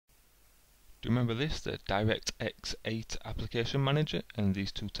Do you remember this, the DirectX8 application manager and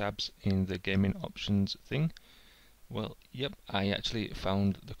these two tabs in the gaming options thing? Well, yep, I actually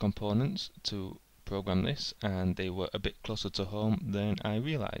found the components to program this and they were a bit closer to home than I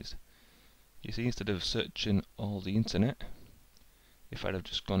realised. You see, instead of searching all the internet, if I'd have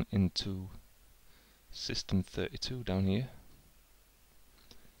just gone into System 32 down here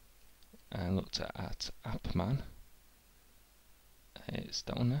and looked at AppMan, it's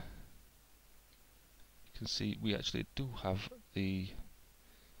down there. You can see we actually do have the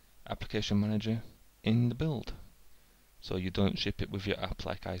application manager in the build. So you don't ship it with your app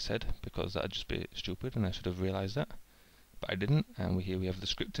like I said, because that'd just be stupid and I should have realised that. But I didn't, and here we have the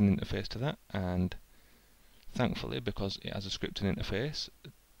scripting interface to that, and thankfully, because it has a scripting interface,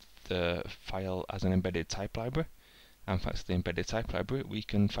 the file has an embedded type library, and thanks to the embedded type library we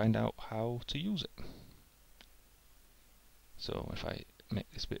can find out how to use it. So if I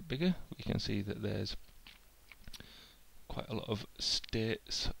make this a bit bigger, we can see that there's quite a lot of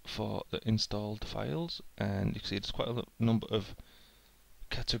states for the installed files, and you can see there's quite a number of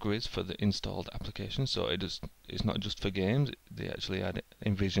categories for the installed application. So it's not just for games, they actually had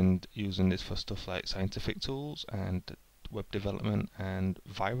envisioned using this for stuff like scientific tools and web development and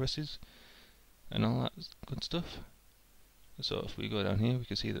viruses and all that good stuff. So if we go down here, we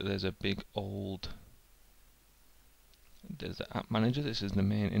can see that there's a big old, there's the app manager. This is the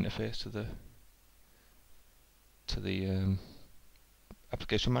main interface to the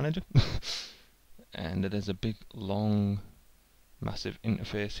application manager and there's a big long massive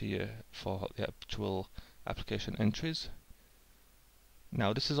interface here for the actual application entries.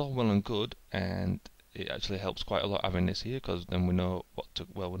 Now this is all well and good, and it actually helps quite a lot having this here, because then we know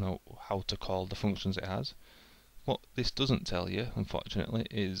we know how to call the functions it has. What this doesn't tell you, unfortunately,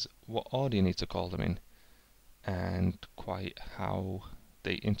 is what order you need to call them in and quite how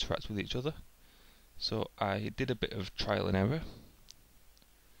they interact with each other. So I did a bit of trial and error,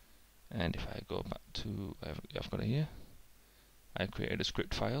 and if I go back to, I've got it here, I created a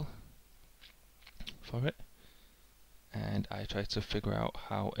script file for it, and I tried to figure out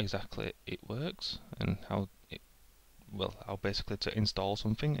how exactly it works and how basically to install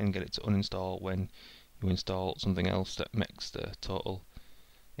something and get it to uninstall when you install something else that makes the total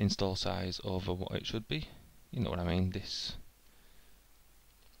install size over what it should be. You know what I mean, this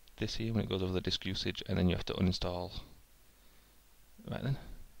here, when it goes over the disk usage and then you have to uninstall. Right then,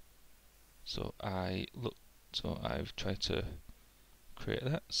 so I've tried to create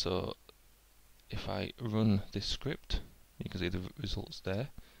that. So if I run this script, you can see the results there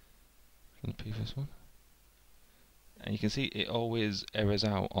from the previous one, and you can see it always errors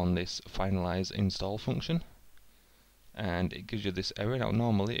out on this finalize install function, and it gives you this error. Now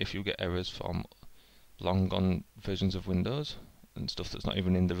normally if you get errors from long gone versions of Windows and stuff that's not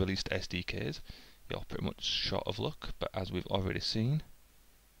even in the released SDKs, you're pretty much short of luck. But as we've already seen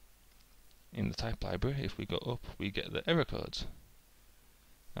in the type library, if we go up we get the error codes.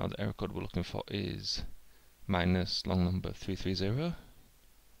 Now the error code we're looking for is minus long number 330.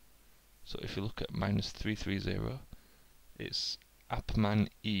 So if you look at minus 330, it's appman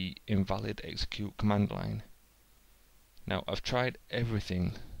e invalid execute command line. Now I've tried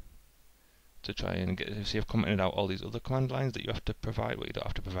everything to try and get, see, I've commented out all these other command lines that you have to provide. Well, you don't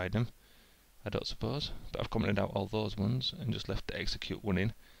have to provide them, I don't suppose, but I've commented out all those ones and just left the execute one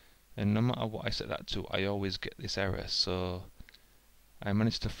in, and no matter what I set that to, I always get this error. So I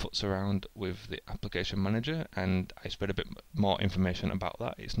managed to futz around with the application manager and I spread a bit more information about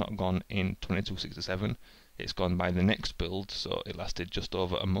that. It's not gone in 2267, it's gone by the next build, so it lasted just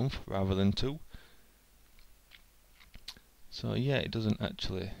over a month rather than 2. So yeah, it doesn't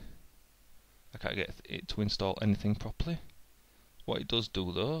actually, I can't get it to install anything properly. What it does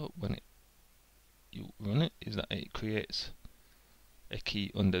do though, when you run it, is that it creates a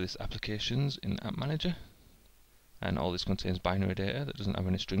key under this applications in the app manager, and all this contains binary data that doesn't have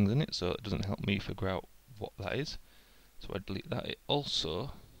any strings in it, so it doesn't help me figure out what that is. So I delete that. It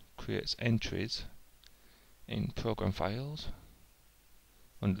also creates entries in program files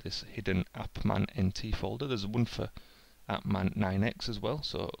under this hidden appman.nt folder. There's one for appman 9x as well,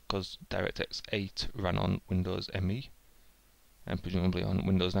 so because DirectX8 ran on Windows ME and presumably on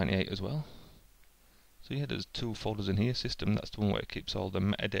Windows 98 as well. So yeah, there's 2 folders in here. System, that's the one where it keeps all the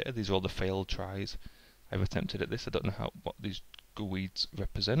metadata. These are all the failed tries I've attempted at this. I don't know what these GUIDs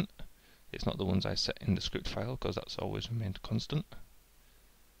represent. It's not the ones I set in the script file, because that's always remained constant.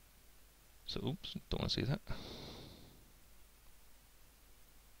 So oops, don't want to see that.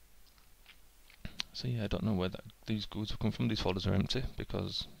 So yeah, I don't know where these GUIDs have come from. These folders are empty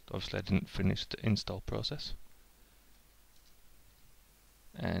because obviously I didn't finish the install process.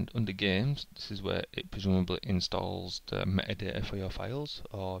 and under games, this is where it presumably installs the metadata for your files,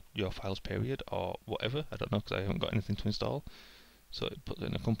 or your files period, or whatever. I don't know because I haven't got anything to install. So it puts it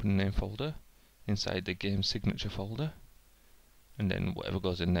in a company name folder inside the game signature folder, and then whatever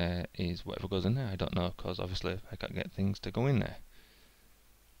goes in there is whatever goes in there. I don't know because obviously I can't get things to go in there.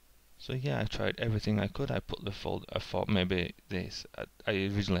 So yeah, I tried everything I could. I put the folder, I thought maybe this, I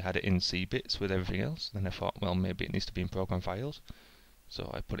originally had it in C bits with everything else, then I thought, well, maybe it needs to be in program files. So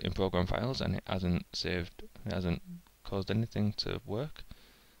I put it in program files and it hasn't saved, it hasn't caused anything to work.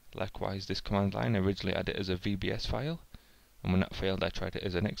 Likewise, this command line, I originally had it as a VBS file, and when that failed I tried it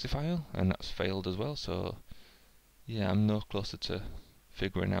as an exe file, and that's failed as well. So yeah, I'm no closer to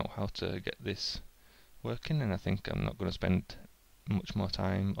figuring out how to get this working, and I think I'm not going to spend much more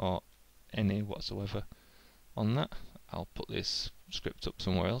time or any whatsoever on that. I'll put this script up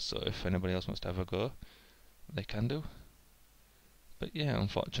somewhere else, so if anybody else wants to have a go, they can do. But yeah,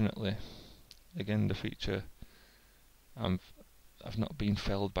 unfortunately, again, the feature, I've not been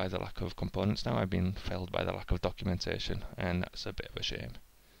failed by the lack of components now, I've been failed by the lack of documentation, and that's a bit of a shame.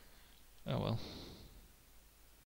 Oh well.